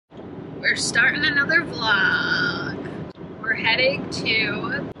We're starting another vlog. We're heading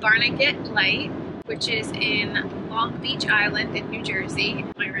to Barnegat Light, which is in Long Beach Island in New Jersey.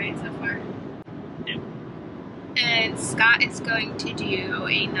 Am I right so far? Yeah. And Scott is going to do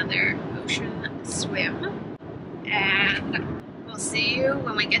another ocean swim. And we'll see you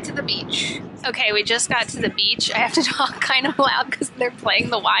when we get to the beach. Okay, we just got to the beach. I have to talk kind of loud because they're playing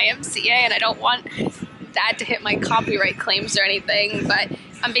the YMCA and I don't want that to hit my copyright claims or anything, but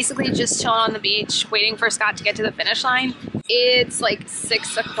I'm basically just chilling on the beach waiting for Scott to get to the finish line. It's like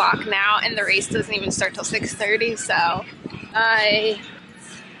 6 o'clock now and the race doesn't even start till 6:30, so I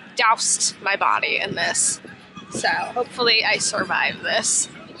doused my body in this. So hopefully I survive this.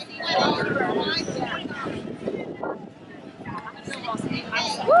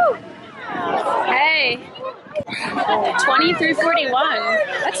 Woo! Hey, 23:41.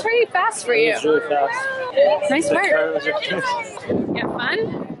 That's pretty fast for you. It was really fast. Nice work. You You have fun?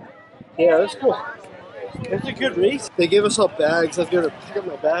 Yeah, that's cool. It's a good race. They gave us all bags. I was going to pick up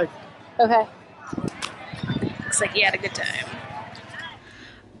my bag. Okay. Looks like you had a good time.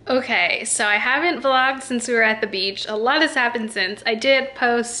 Okay, so I haven't vlogged since we were at the beach. A lot has happened since. I did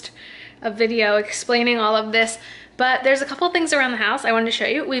post a video explaining all of this, but there's a couple things around the house I wanted to show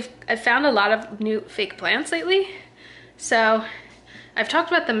you. I've found a lot of new fake plants lately. So I've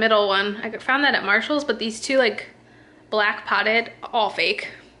talked about the middle one. I found that at Marshall's, but these two like black potted, all fake.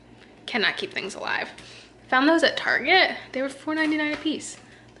 Cannot keep things alive. Found those at Target. They were $4.99 a piece.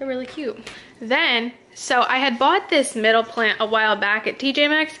 They're really cute. Then, so I had bought this middle plant a while back at TJ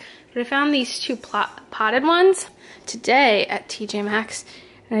Maxx, but I found these two potted ones today at TJ Maxx,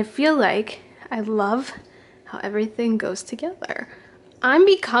 and I feel like I love how everything goes together. I'm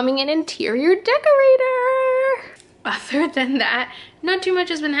becoming an interior decorator. Other than that, not too much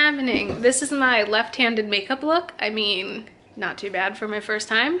has been happening. This is my left-handed makeup look. I mean, not too bad for my first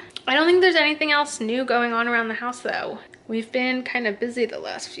time. I don't think there's anything else new going on around the house though. We've been kind of busy the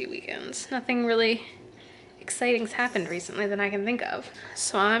last few weekends. Nothing really exciting's happened recently that I can think of.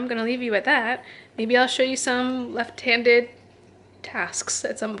 So I'm gonna leave you at that. Maybe I'll show you some left-handed tasks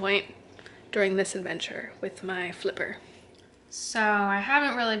at some point during this adventure with my flipper. So I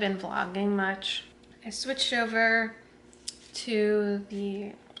haven't really been vlogging much. I switched over to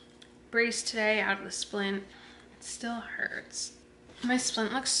the brace today out of the splint. It still hurts. My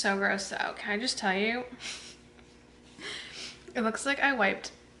splint looks so gross though. Can I just tell you? It looks like I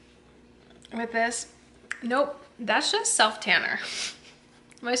wiped with this. Nope, that's just self-tanner.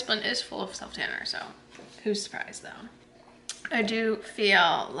 My splint is full of self-tanner, so who's surprised though? I do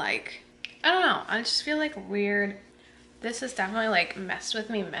feel like, I don't know, I just feel like weird. This has definitely like messed with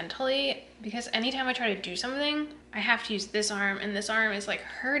me mentally because anytime I try to do something, I have to use this arm and this arm is like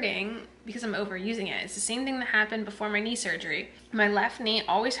hurting because I'm overusing it. It's the same thing that happened before my knee surgery. My left knee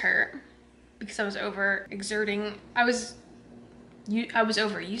always hurt because I was overexerting. I was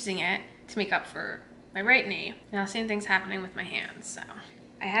overusing it to make up for my right knee. Now same thing's happening with my hands. So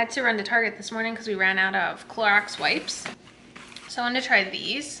I had to run to Target this morning because we ran out of Clorox wipes. So I wanted to try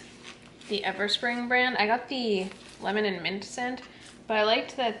these, the Everspring brand. I got the lemon and mint scent, but I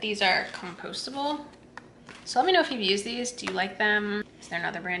liked that these are compostable. So let me know if you've used these. Do you like them? Is there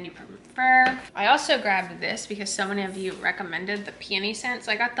another brand you prefer? I also grabbed this because so many of you recommended the peony scent.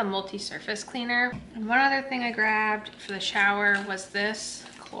 So I got the multi-surface cleaner. And one other thing I grabbed for the shower was this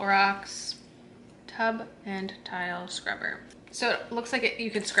Clorox tub and tile scrubber. So it looks like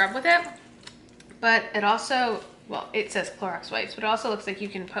you could scrub with it, but it also, well, it says Clorox wipes, but it also looks like you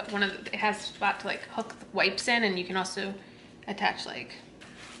can put it has a spot to like hook the wipes in, and you can also attach like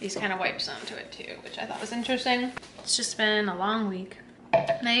these kind of wipes onto it too, which I thought was interesting. It's just been a long week.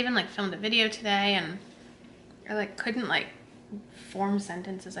 And I even like filmed a video today and I like couldn't like form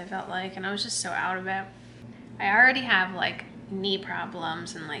sentences, I felt like, and I was just so out of it. I already have like knee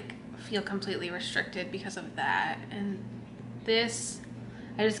problems and like feel completely restricted because of that. And this,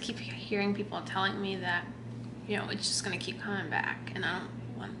 I just keep hearing people telling me that, you know, it's just gonna keep coming back, and I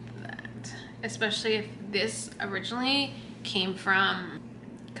don't want that. Especially if this originally came from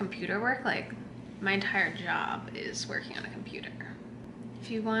computer work. Like my entire job is working on a computer. If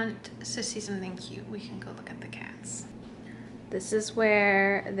you want to see something cute, we can go look at the cats. This is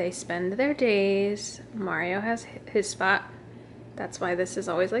where they spend their days. Mario has his spot. That's why this is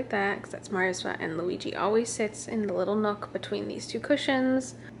always like that, because that's Mario's spot, and Luigi always sits in the little nook between these two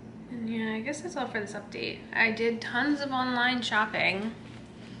cushions. And yeah, I guess that's all for this update. I did tons of online shopping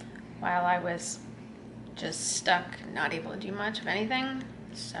while I was just stuck, not able to do much of anything.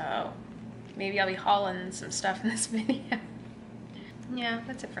 So maybe I'll be hauling some stuff in this video. Yeah,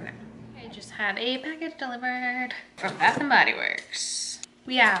 that's it for now. I just had a package delivered from Bath & Body Works.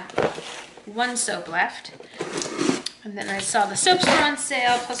 We have one soap left. And then I saw the soaps were on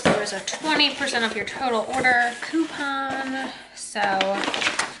sale, plus there was a 20% off your total order coupon. So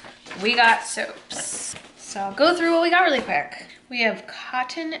we got soaps. So I'll go through what we got really quick. We have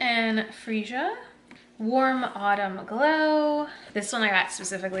Cotton and Freesia, Warm Autumn Glow. This one I got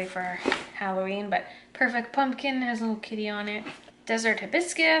specifically for Halloween, but Perfect Pumpkin has a little kitty on it. Desert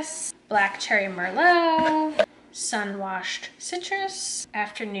Hibiscus, Black Cherry Merlot, Sun Washed Citrus,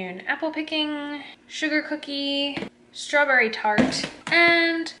 Afternoon Apple Picking, Sugar Cookie, Strawberry Tart,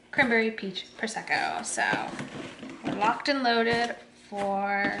 and Cranberry Peach Prosecco. So we're locked and loaded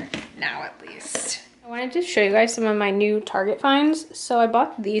for now at least. I wanted to show you guys some of my new Target finds. So I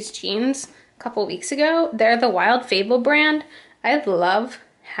bought these jeans a couple weeks ago. They're the Wild Fable brand. I love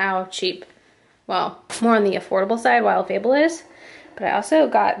how cheap, well, more on the affordable side Wild Fable is. But I also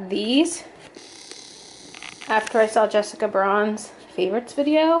got these after I saw Jessica Braun's favorites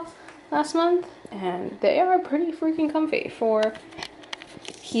video last month. And they are pretty freaking comfy for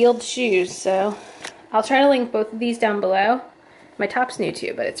heeled shoes. So I'll try to link both of these down below. My top's new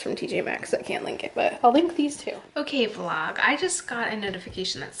too, but it's from TJ Maxx, so I can't link it, but I'll link these too. Okay, vlog, I just got a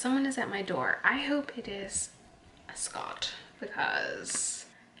notification that someone is at my door. I hope it is a Scott, because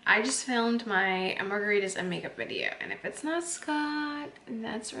I just filmed my margaritas and makeup video, and if it's not Scott,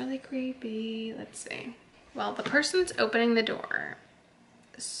 that's really creepy. Let's see. Well, the person's opening the door,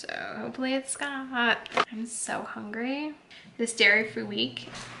 so hopefully it's Scott. I'm so hungry. This dairy-free week,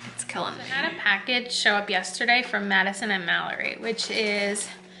 it's killing me. I had a package show up yesterday from Madison and Mallory, which is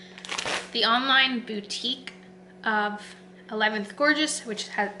the online boutique of 11th Gorgeous, which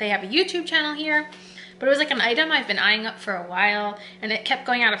they have a YouTube channel here. But it was like an item I've been eyeing up for a while, and it kept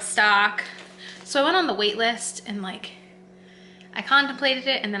going out of stock. So I went on the wait list and like, I contemplated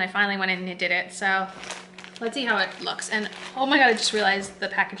it, and then I finally went in and did it. So let's see how it looks. And oh my God, I just realized the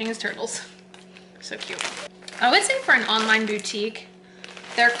packaging is turtles. So cute. I would say for an online boutique,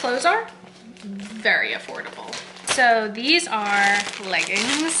 their clothes are very affordable. So these are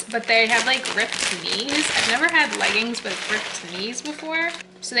leggings, but they have like ripped knees. I've never had leggings with ripped knees before.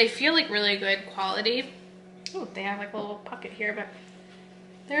 So they feel like really good quality. Oh, they have like a little pocket here, but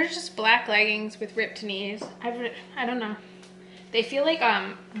they're just black leggings with ripped knees. I don't know. They feel like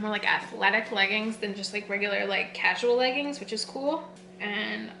more like athletic leggings than just like regular like casual leggings, which is cool.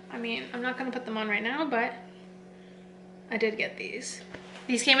 And I mean, I'm not gonna put them on right now, but I did get these.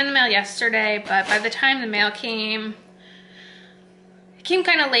 These came in the mail yesterday, but by the time the mail came, it came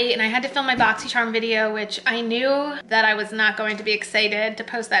kind of late, and I had to film my BoxyCharm video, which I knew that I was not going to be excited to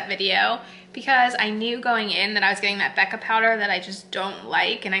post that video because I knew going in that I was getting that Becca powder that I just don't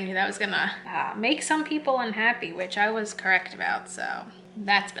like, and I knew that was gonna make some people unhappy, which I was correct about, so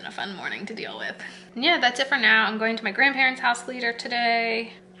that's been a fun morning to deal with. And yeah, that's it for now. I'm going to my grandparents' house later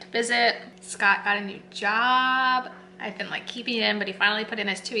today to visit. Scott got a new job. I've been like keeping it in, but he finally put in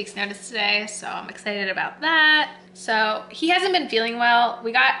his 2 weeks notice today, so I'm excited about that. So he hasn't been feeling well.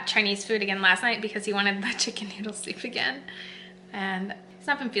 We got Chinese food again last night because he wanted the chicken noodle soup again, and he's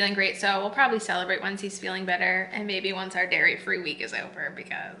not been feeling great, so we'll probably celebrate once he's feeling better, and maybe once our dairy-free week is over,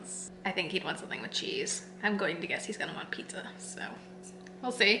 because I think he'd want something with cheese. I'm going to guess he's gonna want pizza, so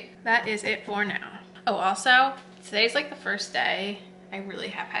we'll see. That is it for now. Oh, also, today's like the first day I really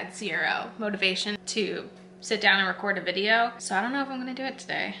have had zero motivation to sit down and record a video. So I don't know if I'm gonna do it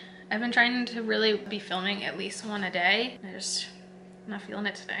today. I've been trying to really be filming at least one a day. I'm just not feeling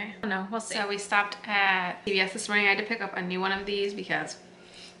it today. I don't know, we'll see. So we stopped at CVS this morning. I had to pick up a new one of these because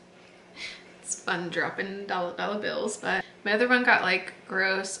it's fun dropping dollar bills, but my other one got like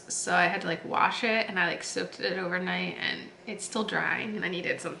gross, so I had to like wash it, and I like soaked it overnight, and it's still drying, and I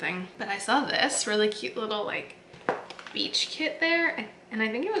needed something. But I saw this really cute little like beach kit there, and I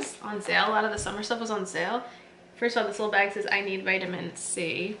think it was on sale. A lot of the summer stuff was on sale. First of all, this little bag says I need vitamin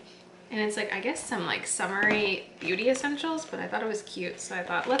C, and it's like, I guess some like summery beauty essentials, but I thought it was cute, so I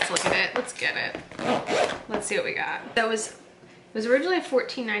thought, let's look at it, let's get it. Let's see what we got. That was, it was originally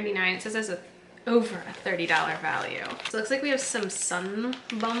 $14.99. It says there's over a $30 value. So it looks like we have some Sun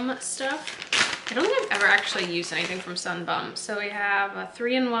Bum stuff. I don't think I've ever actually used anything from Sun Bum. So we have a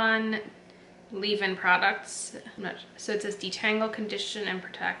 3-in-1 leave-in products. So it says detangle, condition, and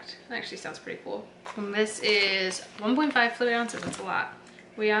protect. That actually sounds pretty cool. And this is 1.5 fluid ounces. That's a lot.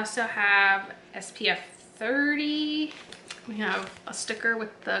 We also have SPF 30. We have a sticker with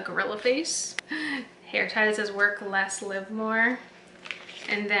the gorilla face. Hair tie that says work less, live more.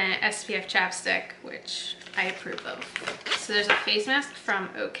 And then SPF chapstick, which I approve of. So there's a face mask from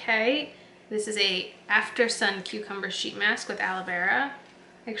OK. This is a After Sun Cucumber Sheet Mask with aloe vera.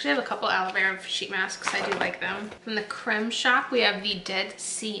 I actually have a couple aloe vera sheet masks. I do like them. From the Creme Shop, we have the Dead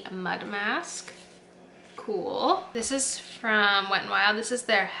Sea Mud Mask. Cool. This is from Wet n Wild. This is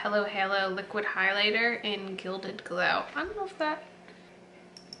their Hello Halo Liquid Highlighter in Gilded Glow. I don't know if that...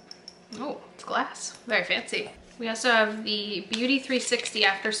 Oh, it's glass. Very fancy. We also have the Beauty 360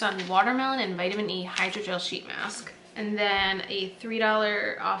 After Sun Watermelon and Vitamin E Hydrogel Sheet Mask. And then a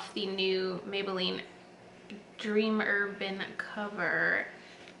 $3 off the new Maybelline Dream Urban Cover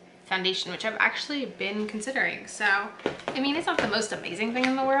foundation, which I've actually been considering. So, I mean, it's not the most amazing thing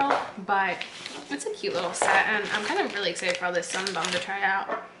in the world, but it's a cute little set, and I'm kind of really excited for all this Sun Bum to try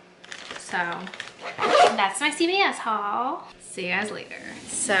out. So, that's my CVS haul. See you guys later.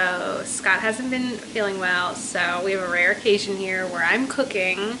 So, Scott hasn't been feeling well, so we have a rare occasion here where I'm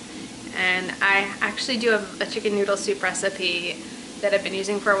cooking, and I actually do have a chicken noodle soup recipe that I've been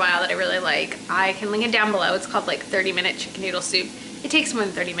using for a while that I really like. I can link it down below. It's called like 30-minute chicken noodle soup. It takes more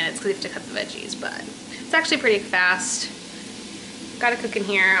than 30 minutes because you have to cut the veggies, but it's actually pretty fast. Gotta cook in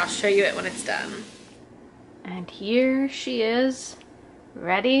here. I'll show you it when it's done. And here she is,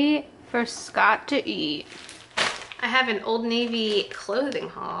 ready for Scott to eat. I have an Old Navy clothing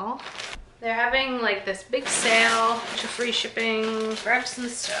haul. They're having like this big sale, bunch of free shipping, grab some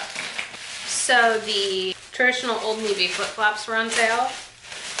stuff. So the traditional Old Navy flip-flops were on sale.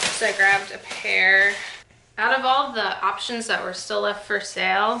 So I grabbed a pair. Out of all the options that were still left for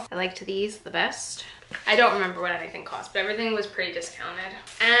sale, I liked these the best. I don't remember what anything cost, but everything was pretty discounted.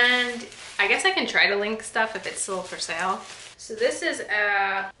 And I guess I can try to link stuff if it's still for sale. So this is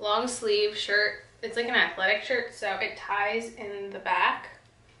a long sleeve shirt. It's like an athletic shirt, so it ties in the back.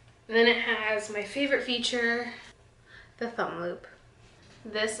 And then it has my favorite feature, the thumb loop.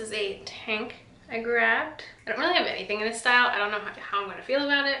 This is a tank I grabbed. I don't really have anything in this style. I don't know how I'm gonna feel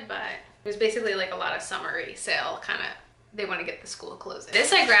about it, but it was basically like a lot of summery sale, kind of, they want to get the school clothes in.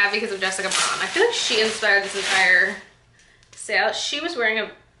 This I grabbed because of Jessica Braun. I feel like she inspired this entire sale. She was wearing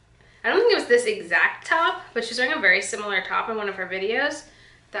a, I don't think it was this exact top, but she's wearing a very similar top in one of her videos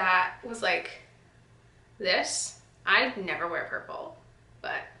that was like this. I never wear purple,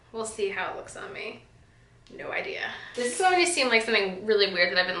 but we'll see how it looks on me. No idea. This is already seemed like something really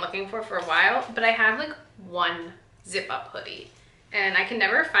weird that I've been looking for a while, but I have like one zip up hoodie. And I can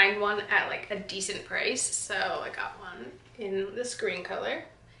never find one at like a decent price, so I got one in this green color.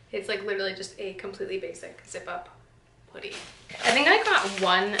 It's like literally just a completely basic zip up hoodie. I think I got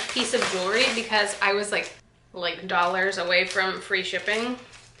one piece of jewelry because I was like dollars away from free shipping.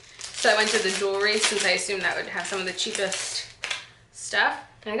 So I went to the jewelry since I assumed that would have some of the cheapest stuff.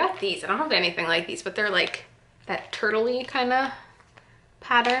 And I got these. I don't have anything like these, but they're like that turtle-y kind of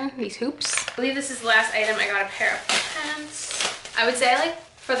pattern, these hoops. I believe this is the last item. I got a pair of pants. I would say like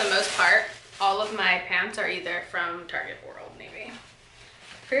for the most part, all of my pants are either from Target or Old Navy.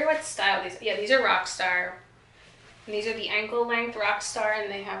 I forget what style these, yeah, these are Rockstar. And these are the ankle length Rockstar,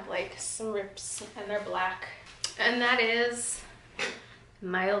 and they have like some rips and they're black. And that is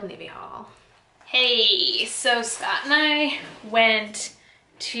my Old Navy haul. Hey, so Scott and I went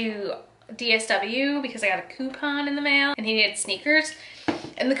to DSW because I got a coupon in the mail and he needed sneakers.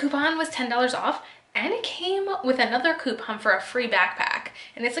 And the coupon was $10 off. And it came with another coupon for a free backpack.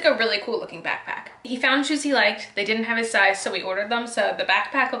 And it's like a really cool looking backpack. He found shoes he liked. They didn't have his size, so we ordered them. So the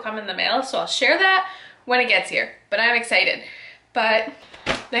backpack will come in the mail. So I'll share that when it gets here. But I'm excited. But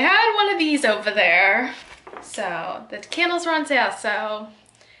they had one of these over there. So the candles were on sale. So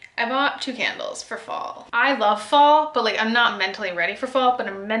I bought 2 candles for fall. I love fall, but like I'm not mentally ready for fall, but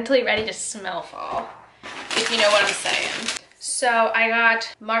I'm mentally ready to smell fall, if you know what I'm saying. So I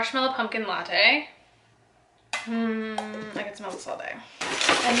got marshmallow pumpkin latte. I could smell this all day.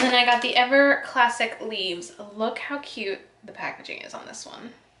 And then I got the Ever Classic Leaves. Look how cute the packaging is on this one.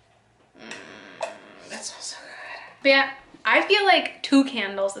 That smells so good. But yeah, I feel like 2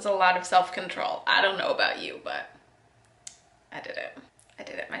 candles is a lot of self-control. I don't know about you, but I did it. I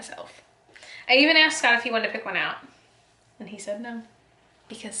did it myself. I even asked Scott if he wanted to pick one out, and he said no,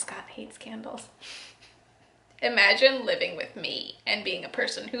 because Scott hates candles. Imagine living with me and being a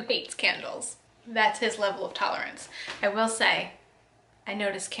person who hates candles. That's his level of tolerance. I will say, I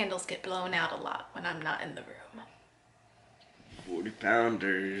notice candles get blown out a lot when I'm not in the room. 40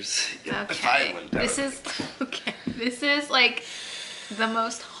 pounders. Okay, this is, okay, this is like the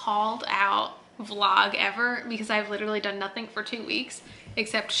most hauled out vlog ever because I've literally done nothing for 2 weeks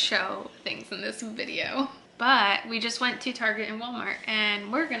except show things in this video. But we just went to Target and Walmart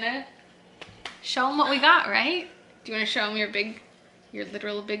and we're gonna show them what we got, right? Do you want to show them your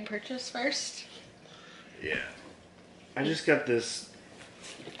literal big purchase first? Yeah. I just got this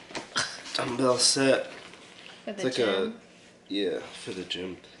dumbbell set. For the It's like gym. Yeah, for the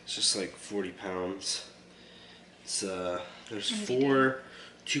gym. It's just like 40 pounds. It's there's 4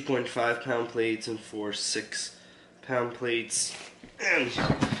 2.5 pound plates and 4 6-pound plates. And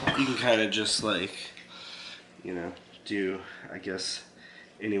you can kind of just like, you know, do, I guess,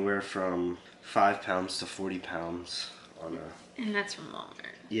 anywhere from 5 pounds to 40 pounds on a... And that's from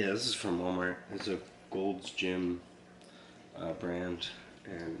Walmart. Yeah, this is from Walmart. It's a Gold's Gym brand.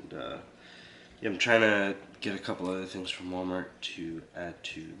 And yeah, I'm trying to get a couple other things from Walmart to add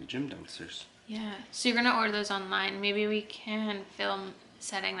to the gym downstairs. Yeah, so you're gonna order those online. Maybe we can film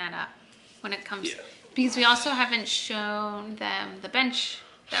setting that up when it comes. Yeah. Because we also haven't shown them the bench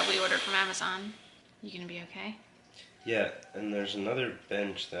that we ordered from Amazon. You gonna be okay? Yeah, and there's another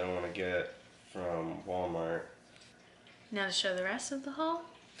bench that I want to get from Walmart. Now to show the rest of the haul?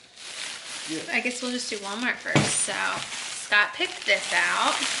 Yeah. I guess we'll just do Walmart first. So Scott picked this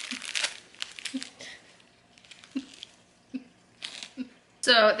out.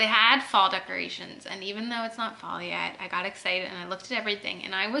 So they had fall decorations, and even though it's not fall yet, I got excited and I looked at everything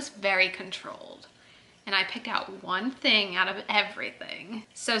and I was very controlled. And I picked out one thing out of everything.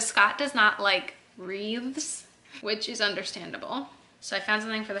 So Scott does not like wreaths, which is understandable. So I found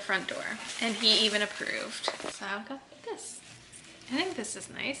something for the front door and he even approved. So I got this. I think this is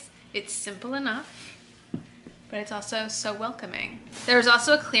nice. It's simple enough, but it's also so welcoming. There was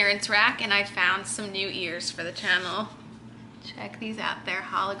also a clearance rack and I found some new ears for the channel. Check these out, they're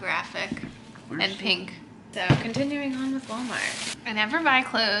holographic and pink. So continuing on with Walmart. I never buy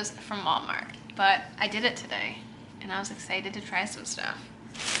clothes from Walmart, but I did it today and I was excited to try some stuff.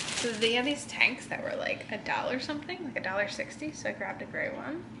 So they have these tanks that were like $1 something, like $1.60, so I grabbed a gray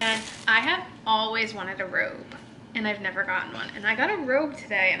one. And I have always wanted a robe and I've never gotten one. And I got a robe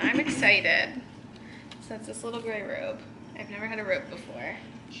today and I'm excited. So it's this little gray robe. I've never had a robe before.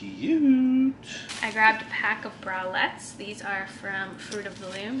 Cute. I grabbed a pack of bralettes. These are from Fruit of the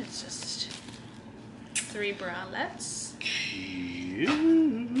Loom. It's just 3 bralettes. Cute.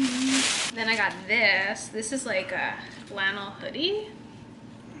 Then I got this. This is like a flannel hoodie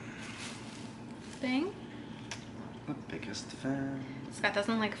thing. The biggest fan. Scott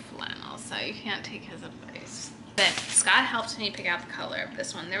doesn't like flannel, so you can't take his advice. But Scott helped me pick out the color of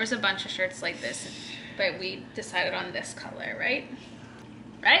this one. There was a bunch of shirts like this, but we decided on this color, right?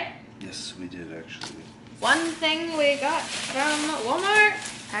 Right? Yes, we did actually. One thing we got from Walmart,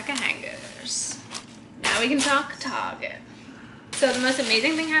 pack of hangers. Now we can talk Target. So the most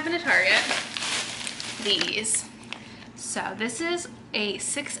amazing thing happened at Target. These. So this is a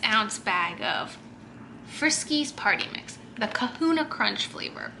 6-ounce bag of Friskies Party Mix, the Kahuna Crunch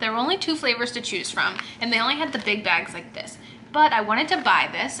flavor. There were only 2 flavors to choose from, and they only had the big bags like this. But I wanted to buy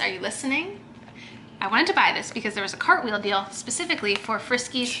this. Are you listening? I wanted to buy this because there was a cartwheel deal specifically for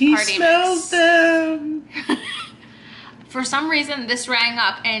Friskies Party Mix. Them. For some reason, this rang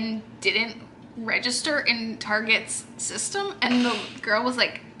up and didn't register in Target's system. And the girl was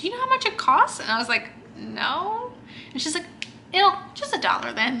like, do you know how much it costs? And I was like, no. And she's like, it'll just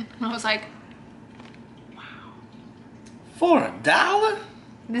 $1 then. And I was like, wow. For $1?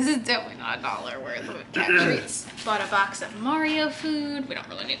 This is definitely not $1 worth of cat treats. Bought a box of Mario food. We don't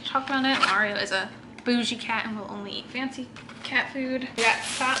really need to talk about it. Mario is a bougie cat and will only eat fancy cat food. We got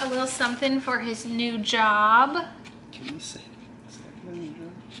Scott a little something for his new job. Can you say it?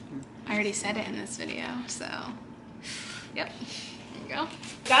 I already said it in this video, so yep, there you go.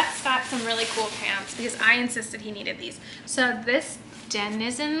 Got Scott some really cool pants because I insisted he needed these. So this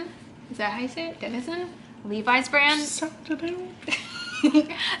Denizen, is that how you say it? Denizen? Levi's brand.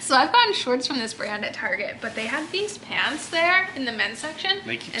 So I've gotten shorts from this brand at Target, but they had these pants there in the men's section.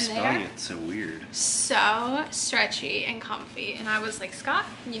 They keep and spelling it so weird. So stretchy and comfy. And I was like, Scott,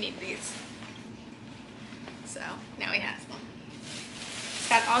 you need these. So now he has them.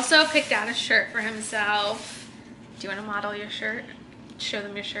 Scott also picked out a shirt for himself. Do you want to model your shirt? Show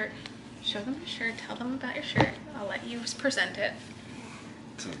them your shirt. Show them your shirt. Tell them about your shirt. I'll let you present it.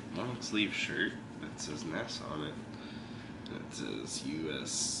 It's a long sleeve shirt that says NASA on it. It says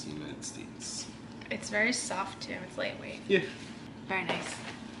U.S. United States. It's very soft too. It's lightweight. Yeah. Very nice.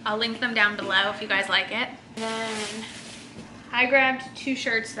 I'll link them down below if you guys like it. Then I grabbed 2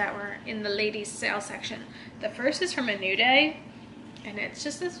 shirts that were in the ladies sale section. The first is from A New Day, and it's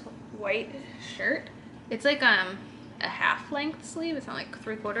just this white shirt. It's like a half length sleeve. It's not like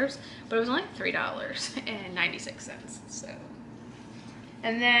 3/4, but it was only $3.96. So.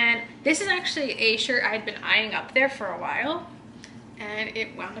 And then this is actually a shirt I had been eyeing up there for a while, and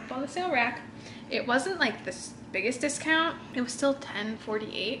it wound up on the sale rack. It wasn't like the biggest discount. It was still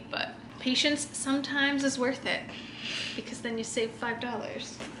 $10.48, but patience sometimes is worth it because then you save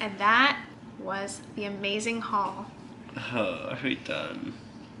 $5. And that was the amazing haul Oh, are we done?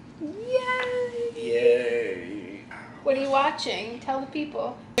 Yay! Yay! What are you watching? Tell the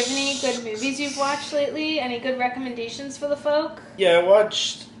people. Do you have any good movies you've watched lately? Any good recommendations for the folk? Yeah, I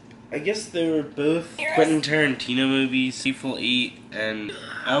watched. I guess they were both Quentin Tarantino movies, Hateful Eight, and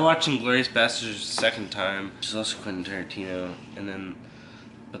I watched *Inglourious Basterds* the second time, which is also Quentin Tarantino. And then,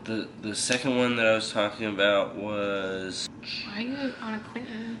 but the second one that I was talking about was. Why are you on a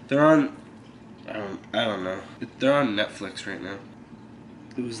Quentin? They're on. I don't know. They're on Netflix right now.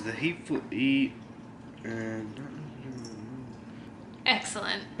 It was the Hateful Eight, and.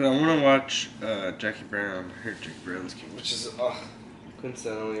 Excellent. But I want to watch Jackie Brown. I heard Jackie Brown's King, which is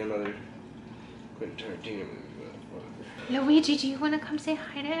coincidentally another Quentin Tarantino movie, but whatever. Luigi, do you want to come say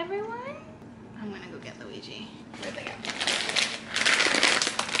hi to everyone? I'm gonna go get Luigi. Where'd they go?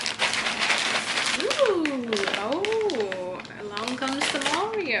 Ooh, oh, along comes the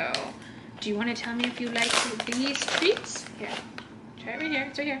Mario. Do you want to tell me if you like these treats? Here, try it right here.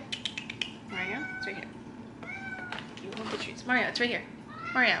 It's right here. Mario, it's right here. You want the treats. Mario, it's right here.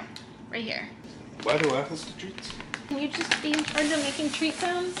 Mario, right here. Why do I have the treats? Can you just be in charge of making treat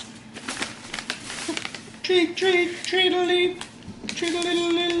sounds? Treat, treat, treat-a-lee,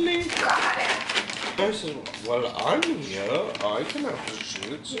 treat-a-little-little-lee. Got it. I said, well, I'm here. I can have the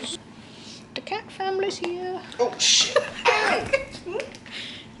treats. The cat family's here. Oh, shit. Ow!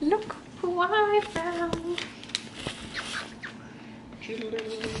 Look who I found.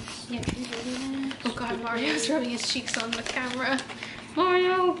 Yeah. Oh god, Mario's rubbing his cheeks on the camera.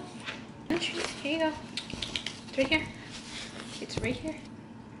 Mario! Here you go. It's right here. It's right here.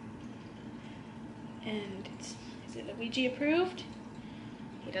 And is it Luigi approved?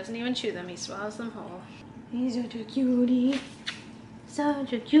 He doesn't even chew them, he swallows them whole. He's such a cutie.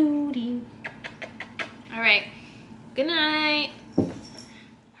 Such a cutie. Alright. Good night.